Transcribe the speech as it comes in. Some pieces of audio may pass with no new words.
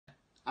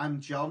I'm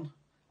John.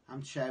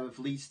 I'm chair of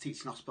Leeds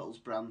Teaching Hospitals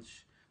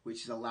branch,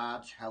 which is a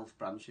large health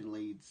branch in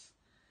Leeds.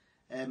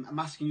 I'm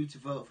asking you to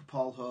vote for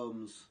Paul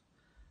Holmes.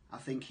 I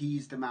think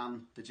he's the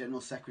man, the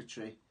General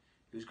Secretary,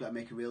 who's got to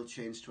make a real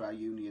change to our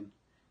union.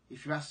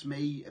 If you ask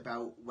me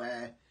about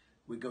where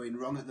we're going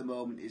wrong at the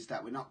moment, is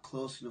that we're not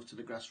close enough to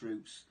the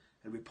grassroots,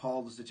 and with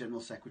Paul as the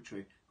General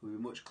Secretary, we'll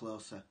be much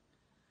closer.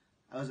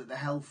 I was at the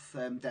health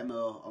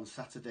demo on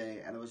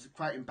Saturday, and I was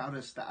quite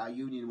embarrassed that our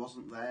union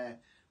wasn't there.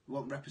 We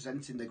weren't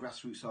representing the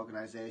grassroots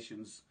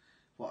organisations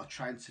what are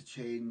trying to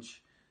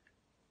change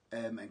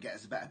and get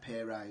us a better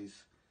pay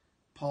rise.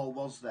 Paul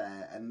was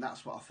there, and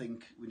that's what I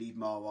think we need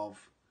more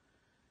of.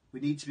 We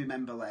need to be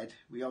member-led.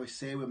 We always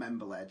say we're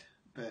member-led,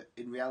 but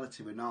in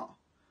reality we're not.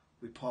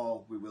 With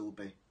Paul, we will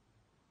be.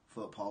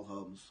 Vote Paul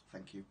Holmes.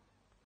 Thank you.